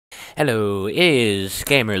Hello, it is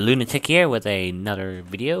Gamer Lunatic here with another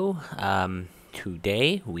video.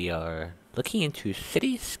 Today we are looking into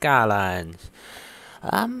Cities Skylines.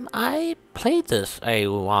 I played this a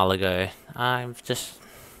while ago. I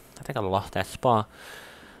think I lost that spot.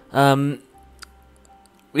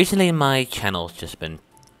 Recently my channel's just been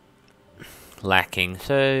lacking,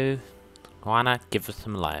 so why not give it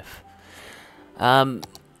some life?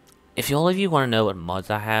 If all of you want to know what mods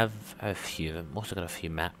I have a few. I've also got a few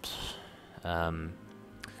maps. Some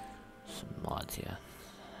mods here.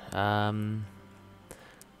 Can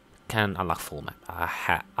unlock full map.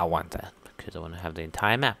 I want that because I want to have the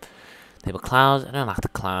entire map. They were clouds. I don't like the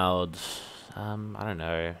clouds. I don't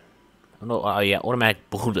know. Oh yeah, automatic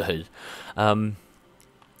bulldoze. I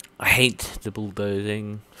hate the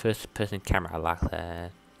bulldozing. First person camera. I like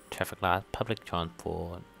that. Traffic lights. Public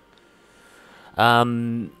transport.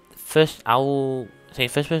 First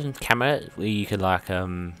person camera where you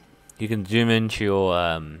can you can zoom into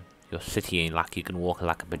your city and like you can walk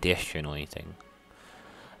like a pedestrian or anything.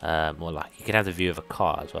 Or like you can have the view of a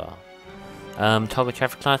car as well. Toggle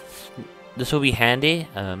traffic lights. This will be handy.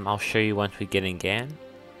 I'll show you once we get in game.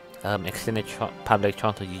 Extended public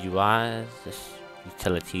transport UIs. This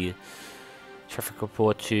utility. Traffic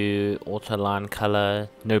report to auto line color.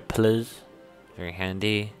 No pillars. Very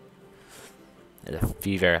handy. There's a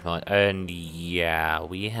few verified, and yeah,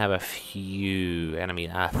 we have a few, and I mean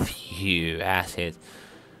a few assets.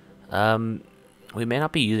 We may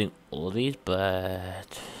not be using all of these,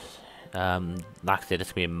 but like I said, this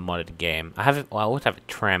will be a modded game. I also have a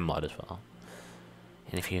tram mod as well.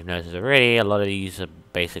 And if you've noticed already, a lot of these are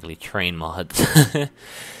basically train mods.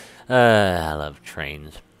 I love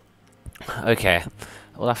trains. Okay,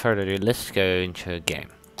 without further ado, let's go into a game.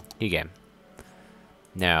 New game.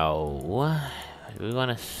 Now, we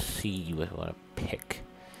want to see what we want to pick.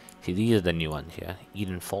 See, these are the new ones here.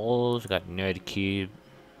 Eden Falls, got Nerd Cube.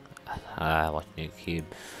 What's Nerd Cube?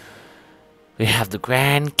 We have the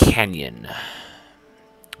Grand Canyon.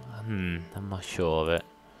 I'm not sure of it.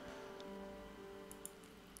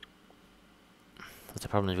 What's the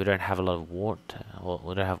problem is we don't have a lot of water. Well,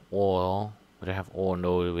 we don't have oil. We don't have oil,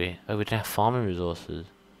 nor do we. Oh, we don't have farming resources.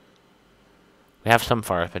 We have some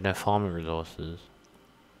forest, but no farming resources.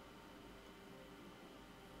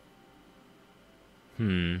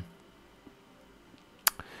 I'm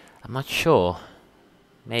not sure.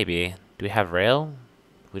 Maybe. Do we have rail?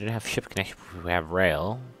 We don't have ship connection, but we have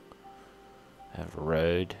rail. We have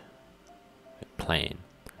road. We have plane.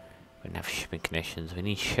 We don't have shipping connections. We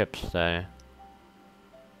need ships though.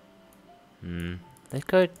 Let's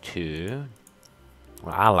go to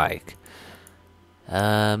what I like.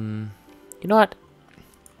 You know what?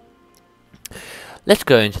 Let's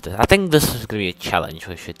go into this. I think this is gonna be a challenge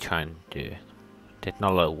we should try and do. There's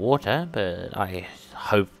not a lot of water, but I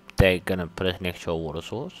hope they're gonna put an extra water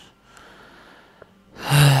source.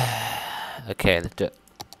 Okay, let's do it.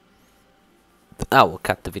 I will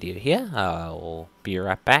cut the video here. I will be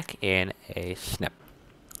right back in a snap.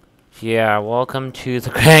 Yeah, welcome to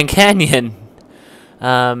the Grand Canyon.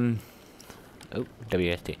 Oh,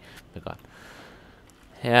 WSD. Oh god.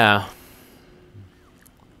 Yeah.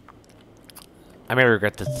 I may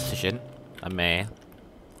regret this decision. I may.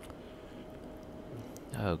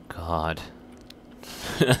 Oh god.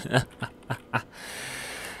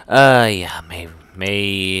 Yeah,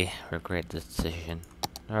 may regret this decision.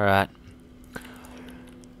 Alright.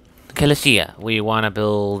 Okay, let's see here. We wanna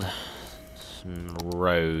build some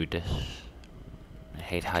road. I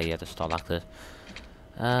hate how you have to start like this.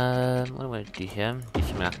 What do I want to do here? Do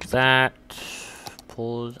something like that.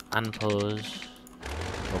 Pause, unpause.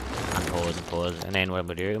 Oh, unpause, and pause. And then what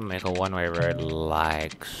we do, make a one-way road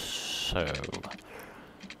like so.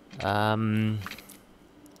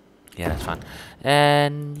 Yeah, that's fine.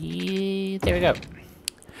 And yeah, there we go.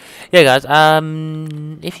 Yeah, guys.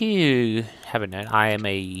 If you haven't known, I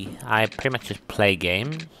pretty much just play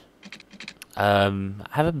games. I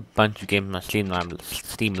have a bunch of games in my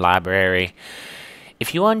Steam library.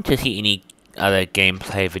 If you want to see any other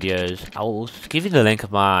gameplay videos, I will give you the link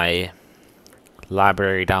of my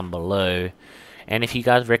library down below. And if you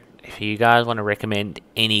guys want to recommend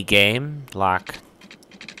any game, like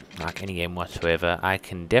any game whatsoever, I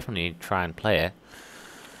can definitely try and play it.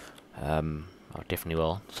 I definitely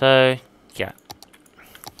will. So yeah,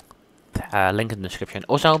 link in the description.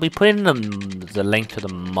 Also, I'll be putting the link to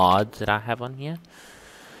the mods that I have on here,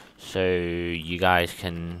 so you guys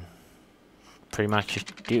can pretty much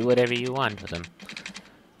just do whatever you want with them.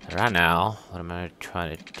 Right now, what I'm going to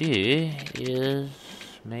try to do is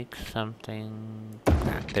make something.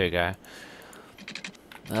 There we go.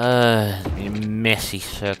 A messy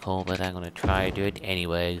circle, but I'm gonna try to do it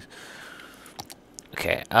anyways.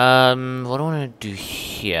 Okay, what do I want to do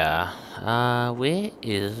here? Where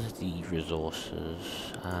is the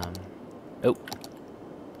resources? Oh,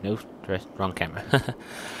 no, wrong camera.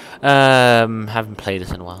 Haven't played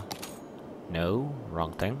this in a while. No,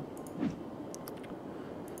 wrong thing.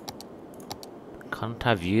 Can't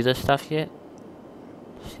I view this stuff yet?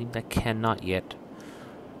 Seems I cannot yet.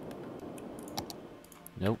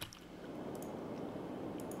 Nope.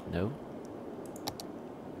 No.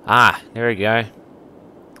 Ah, there we go.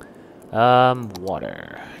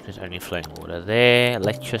 Water. There's only flowing water there.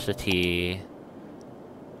 Electricity.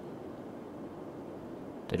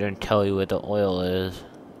 They don't tell you where the oil is.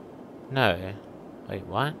 No. Wait,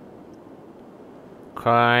 what?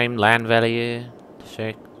 Crime, land value,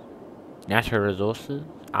 check. Natural resources,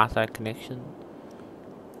 outside connection.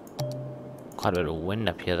 Quite a bit of wind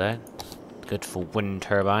up here though. Good for wind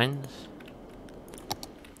turbines.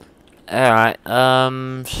 Alright,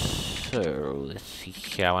 so let's see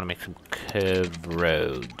here. I want to make some curved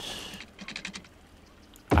roads.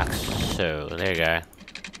 Like so. There you go.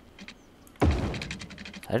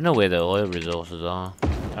 I don't know where the oil resources are.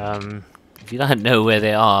 If you don't know where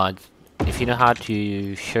they are, if you know how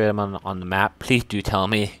to show them on the map, please do tell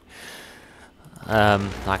me.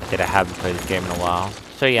 Like I said, I haven't played this game in a while.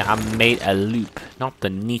 So yeah, I made a loop. Not the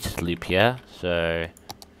neatest loop here, so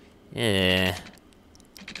yeah.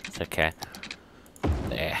 It's okay.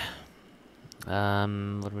 There.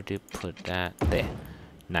 What do we do? Put that there.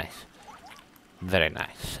 Nice. Very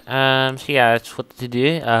nice. So yeah, that's what to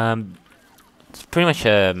do. It's pretty much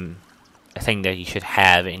a thing that you should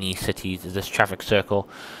have in these cities is this traffic circle.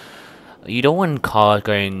 You don't want cars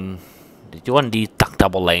going. You don't want these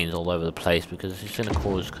double lanes all over the place because it's gonna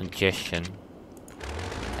cause congestion.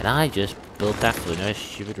 And I just built that for no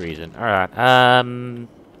stupid reason. Alright,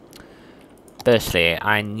 firstly,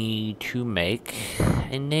 I need to make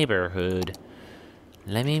a neighborhood.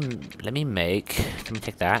 Let me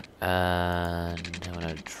take that, and I'm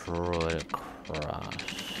gonna draw it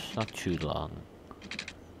across. Not too long.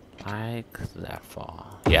 Like that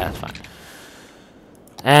far. Yeah, that's fine.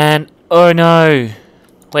 And, oh no!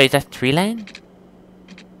 Wait, is that 3-lane?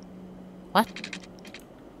 What?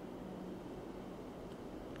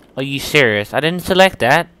 Are you serious? I didn't select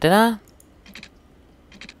that, did I?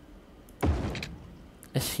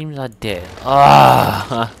 It seems I did.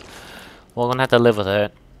 Ah, well, I'm gonna have to live with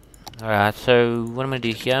it. Alright, so what I'm gonna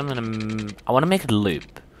do here, I wanna make a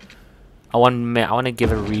loop. I wanna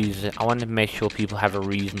give a reason. I want to make sure people have a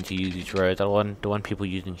reason to use these roads. I don't want people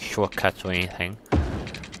using shortcuts or anything.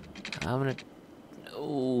 I'm gonna.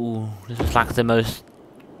 Oh, this is like the most.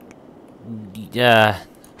 Yeah,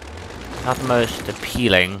 not the most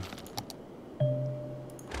appealing.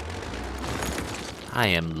 I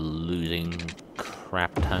am losing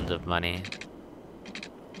crap tons of money.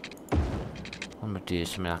 I'm gonna do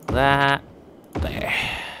something like that. There.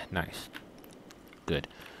 Nice. Good.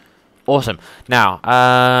 Awesome. Now,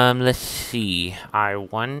 let's see. I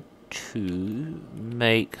want to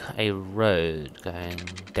make a road going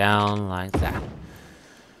down like that.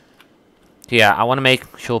 Yeah, I want to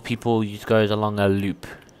make sure people goes along a loop.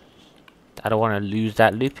 I don't want to lose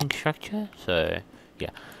that looping structure, so yeah.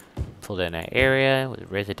 Fill in that area with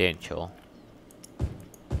residential.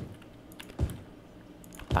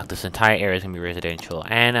 Like this entire area is gonna be residential,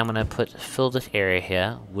 and I'm gonna fill this area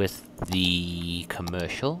here with the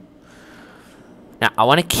commercial. Now I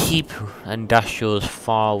want to keep industrial as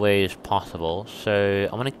far away as possible, so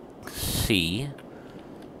I want to see.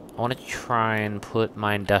 I want to try and put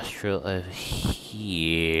my industrial over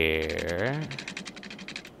here.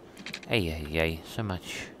 Hey, so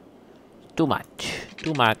much. Too much.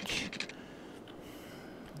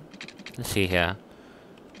 Let's see here.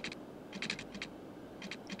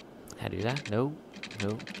 Can I do that? No.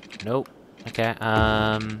 Okay,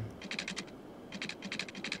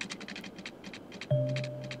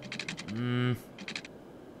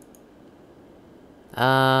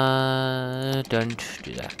 don't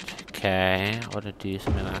do that. Okay, I want to do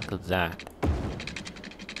something like that.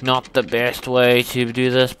 Not the best way to do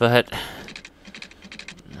this, but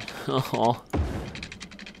oh.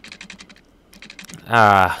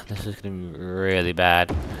 This is gonna be really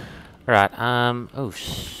bad. Alright, oh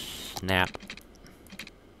snap.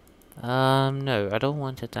 No, I don't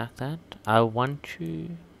want it like that. I want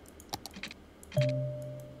to.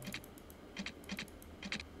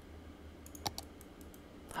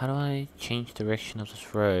 How do I change direction of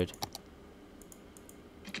this road?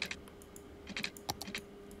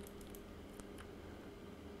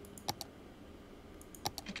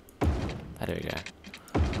 There we go.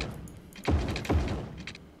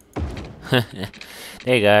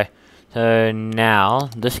 There you go. So now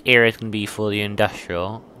this area is going to be for the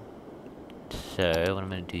industrial. So what I'm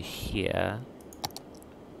going to do here,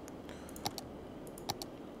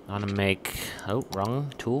 I want to make, oh,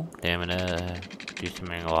 wrong tool. Then I'm going to do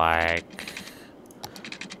something like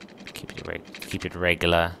keep it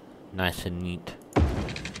regular, nice and neat.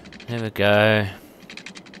 There we go.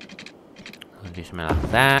 I'll do something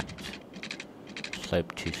like that.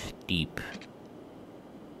 Slope too steep.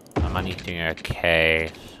 My money's doing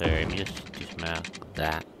okay, so let me just do something like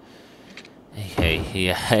that. Okay,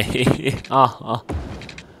 yeah. Oh.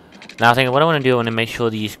 Now I think what I want to do, I want to make sure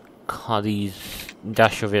these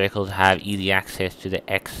industrial vehicles have easy access to the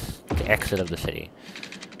exit of the city.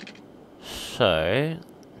 So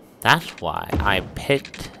that's why I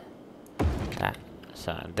picked that.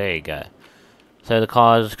 So there you go. So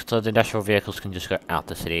the industrial vehicles can just go out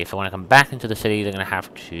the city. If I want to come back into the city, they're gonna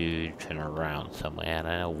have to turn around somewhere. I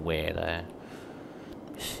don't know where though.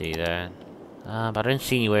 See there. But I don't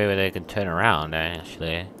see anywhere where they can turn around,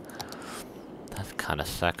 actually. That kind of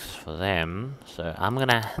sucks for them. So I'm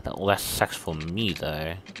gonna... Well, that sucks for me,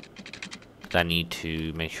 though. Because I need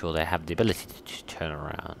to make sure they have the ability to turn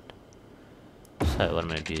around. So what I'm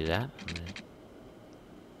gonna do that.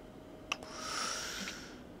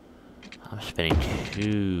 I'm spending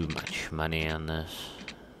too much money on this.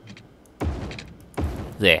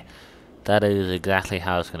 There. That is exactly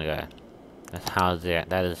how it's gonna go.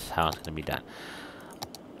 That is how it's gonna be done.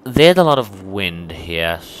 There's a lot of wind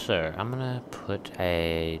here, so I'm gonna put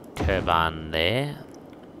a turbine there.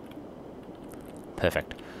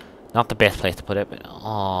 Perfect. Not the best place to put it, but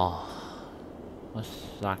oh, what's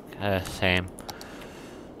like same.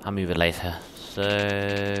 I'll move it later.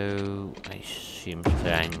 So I assume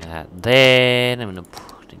putting that there. I'm gonna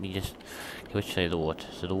let me just which way the water.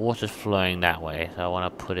 So the water's flowing that way, so I want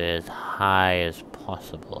to put it as high as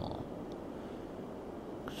possible.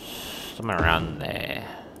 Somewhere around there.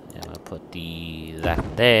 I'm gonna put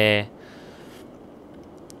that there.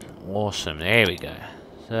 Awesome, there we go.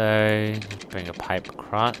 So let's bring a pipe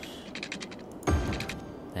across.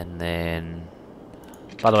 And then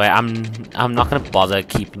by the way, I'm not gonna bother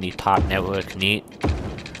keeping the top network neat.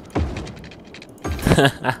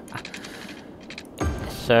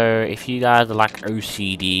 So if you guys are like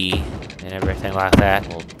OCD and everything like that,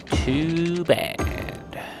 well, too bad.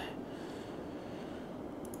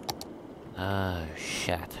 Oh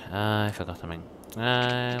shit! I forgot something.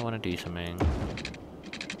 I want to do something.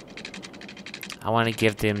 I want to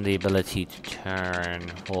give them the ability to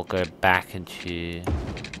turn or go back into...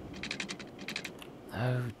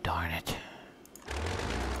 Oh, darn it.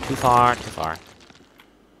 Too far, too far.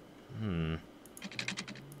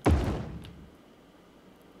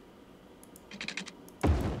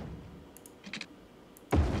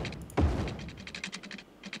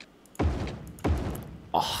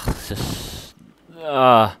 Oh, this is...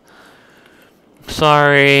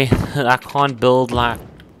 sorry, I can't build like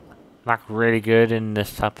really good in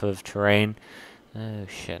this type of terrain. Oh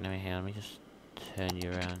shit, let me just turn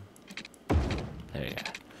you around. There we go.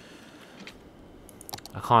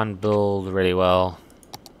 I can't build really well.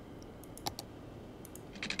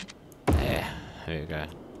 There we go.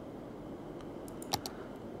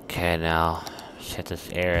 Okay, now set this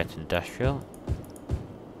area to industrial.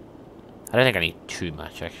 I don't think I need too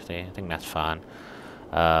much actually. I think that's fine.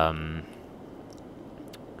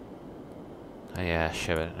 Oh yeah,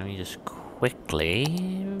 sure, but let me just quickly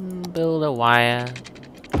build a wire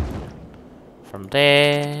from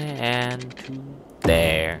there and to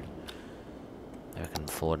there. Maybe I can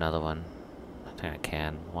afford another one. I think I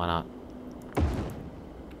can. Why not?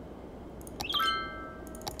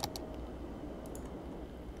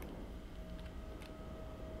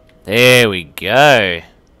 There we go.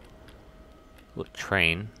 What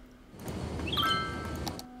train?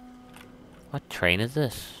 What train is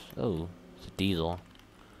this? Oh, it's a diesel.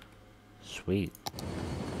 Sweet.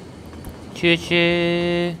 Choo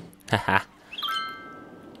choo! Haha.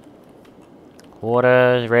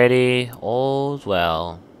 Water's ready. All's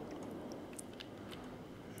well.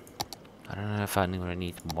 I don't know if I'm gonna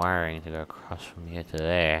need some wiring to go across from here to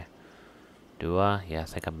there. Do I? Yeah, I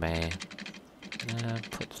think I may.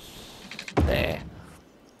 Put there.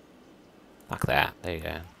 Like that. There you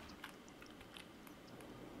go.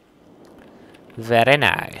 Very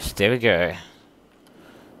nice. There we go.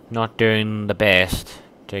 Not doing the best.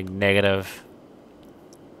 Doing negative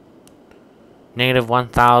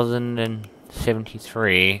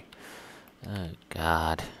 1073. Oh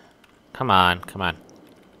god. Come on, come on.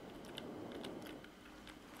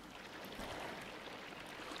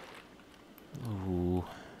 Ooh.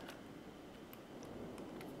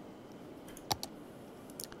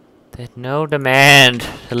 There's no demand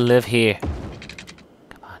to live here.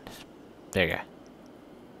 Come on. There you go.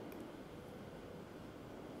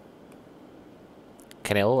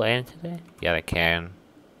 Can they all enter there? Yeah, they can.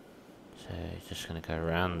 So, just gonna go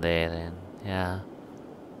around there then. Yeah.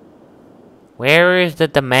 Where is the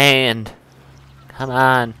demand? Come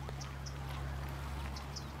on.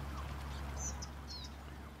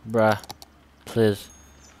 Bruh. Please.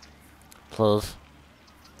 Please.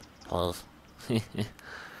 Please.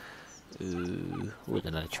 Ooh,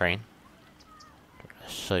 another train. A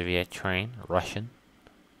Soviet train. Russian.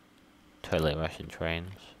 Totally Russian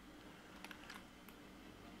trains.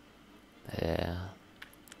 Yeah.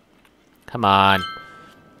 Come on.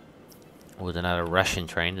 Ooh, another Russian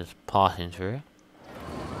train just passing through.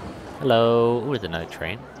 Hello. Ooh, another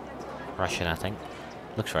train. Russian, I think.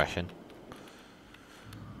 Looks Russian.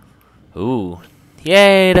 Ooh.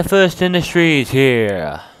 Yay, the first industry is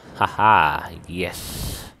here. Haha, yes.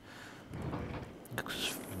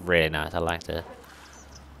 Looks really nice. I like it.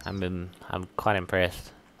 I'm quite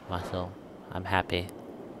impressed myself. I'm happy.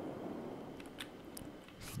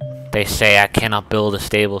 They say I cannot build a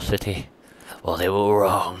stable city. Well, they were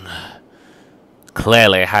wrong.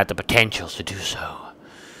 Clearly, I had the potential to do so.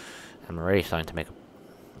 I'm already starting to make a...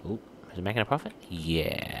 Ooh, is it making a profit?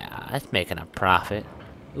 Yeah, it's making a profit.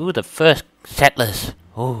 Ooh, the first settlers.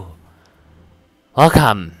 Ooh.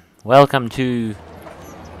 Welcome. Welcome to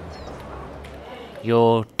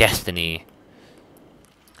your destiny.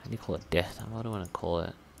 How do you call it destiny? What do I want to call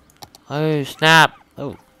it? Oh, snap.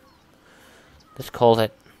 Oh. Let's call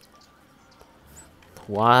it...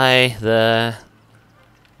 Why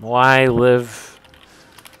live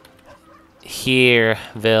here,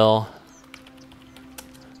 Ville?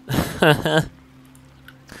 Because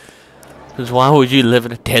why would you live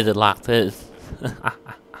in a desert like this?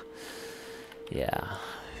 Yeah,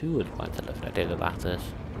 who would want to live in a desert like this?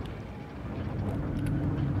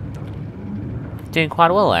 Doing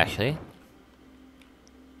quite well, actually.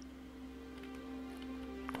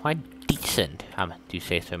 Quite decent, I do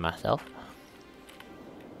say so myself.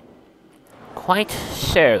 Quite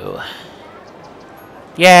so.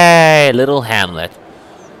 Yay, little hamlet.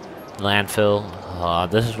 Landfill. Oh,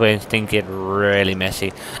 this is where things get really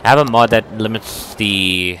messy. I have a mod that limits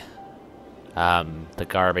the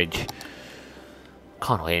garbage.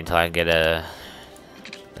 Can't wait until I get a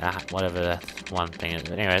whatever that one thing is.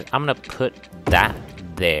 But anyways, I'm gonna put that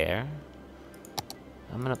there.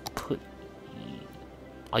 I'm gonna put.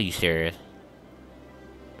 Are you serious?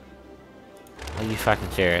 Are you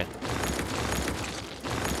fucking serious?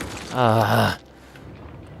 Oh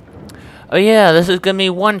yeah, this is gonna be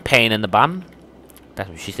one pain in the bum. That's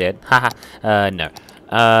what she said. Haha. No.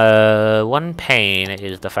 One pain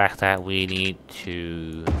is the fact that we need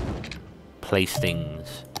to place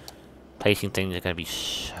things. Placing things is gonna be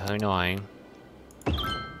so annoying.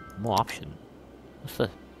 More option. What's this?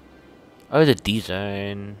 Oh, the D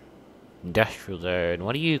zone. Industrial zone.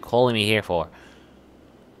 What are you calling me here for?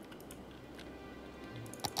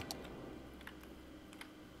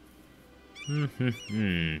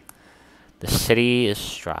 The city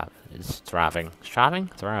is thriving.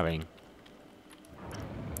 Thriving.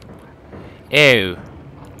 Ew.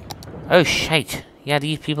 Oh shite. Yeah,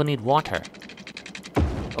 these people need water.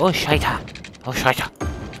 Oh shite. Oh shite.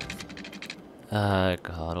 Oh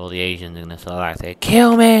god, all the Asians are gonna start like that.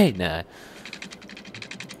 Kill me! No.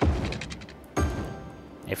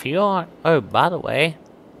 If you are... Oh, by the way.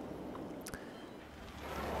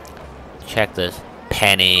 Check this.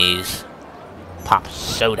 Pennies. Pop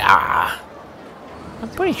soda. I'm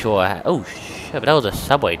pretty sure I had... Oh shit, but that was a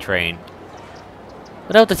subway train.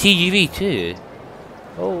 But that was the TGV too.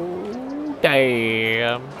 Oh,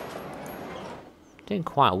 damn. Doing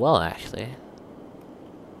quite well, actually.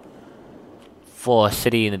 For a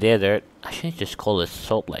city in the desert. I should just call it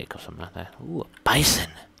Salt Lake or something like that. Ooh, a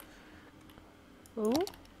bison. Ooh.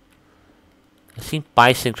 I've seen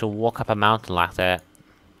bisons will walk up a mountain like that.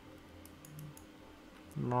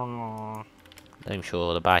 Not even sure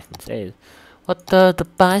what the bison says. What does the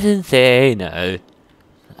bison say? No.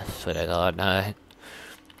 I swear to God, no.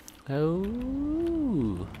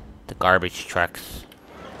 Oh, the garbage trucks.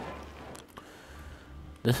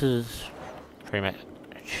 This is pretty much...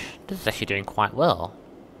 This is actually doing quite well.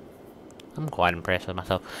 I'm quite impressed with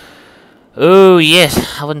myself. Oh,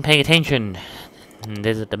 yes, I wasn't paying attention.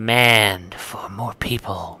 There's a demand for more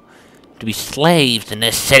people to be slaves in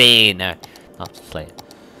this city. No, not slaves.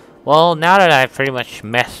 Well, now that I've pretty much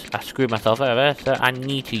I screwed myself over, so I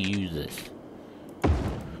need to use this.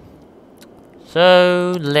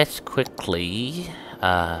 So, let's quickly, what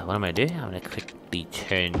I'm going to do, I'm going to quickly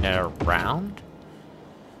turn that around.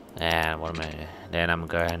 And what am I, Then I'm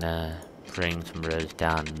gonna bring some roads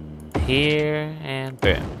down here, and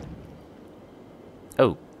boom.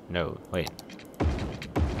 Oh, no, wait.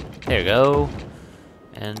 There we go.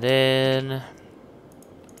 And then I'm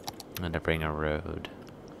gonna bring a road.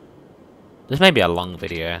 This may be a long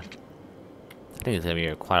video. I think it's gonna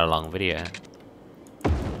be quite a long video.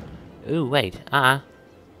 Ooh, wait.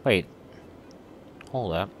 Wait.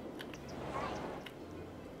 Hold up.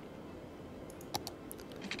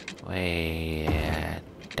 Wait a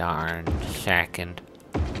darn second.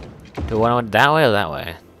 Do I want it that way or that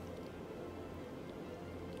way?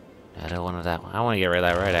 I don't want it that way. I want to get rid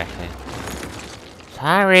of that road, actually.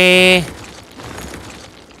 Sorry!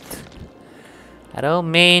 I don't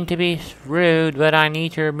mean to be rude, but I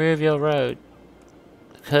need to remove your road.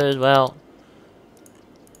 Because, well...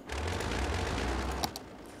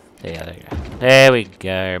 There we go. There we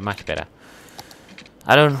go. Much better.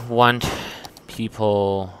 I don't want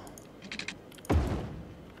people...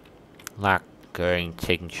 like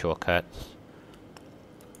taking shortcuts.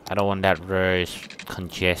 I don't want that road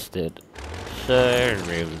congested. So,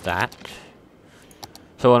 remove that.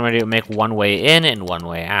 So what I'm going to do, make one way in and one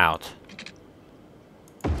way out.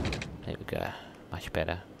 There we go. Much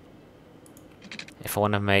better. If I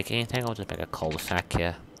want to make anything, I'll just make a cul-de-sac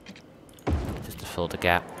here. Just to fill the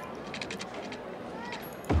gap.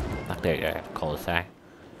 Like, there you go, cul-de-sac.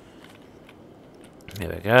 There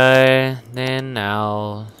we go. Then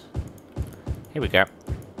now... Here we go.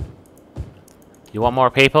 You want more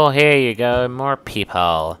people? Here you go, more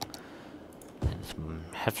people.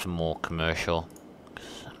 Have some more commercial.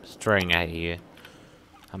 I'm just throwing it at you.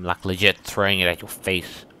 I'm like legit throwing it at your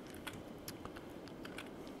face.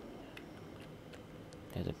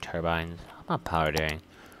 There's the turbines. How's my power doing?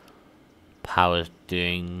 Power's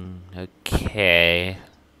doing okay.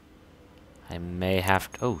 I may have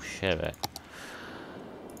to. Oh shit!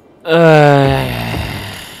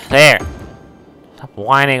 There. Stop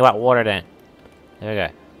whining about water, then. There we go.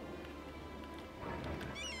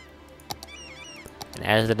 And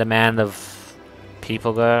as the demand of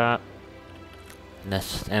people go up,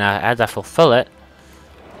 as I fulfill it,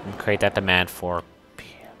 and create that demand for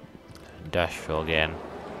industrial again.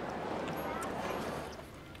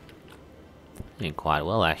 Doing quite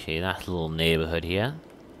well, actually. Nice little neighborhood here.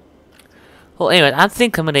 Well, anyway, I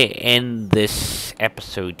think I'm gonna end this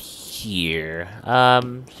episode here.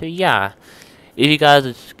 So yeah, if you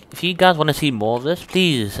guys want to see more of this,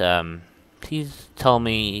 please tell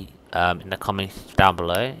me in the comments down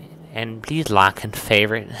below, and please like and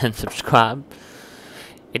favorite and subscribe.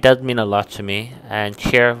 It does mean a lot to me, and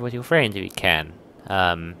share it with your friends if you can.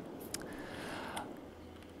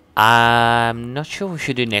 I'm not sure what we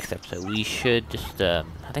should do next episode. We should just I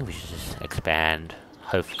think we should just expand,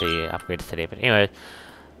 hopefully upgrade the city. But anyways,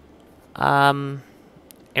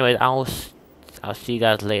 I'll see you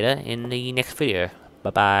guys later in the next video.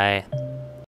 Bye bye.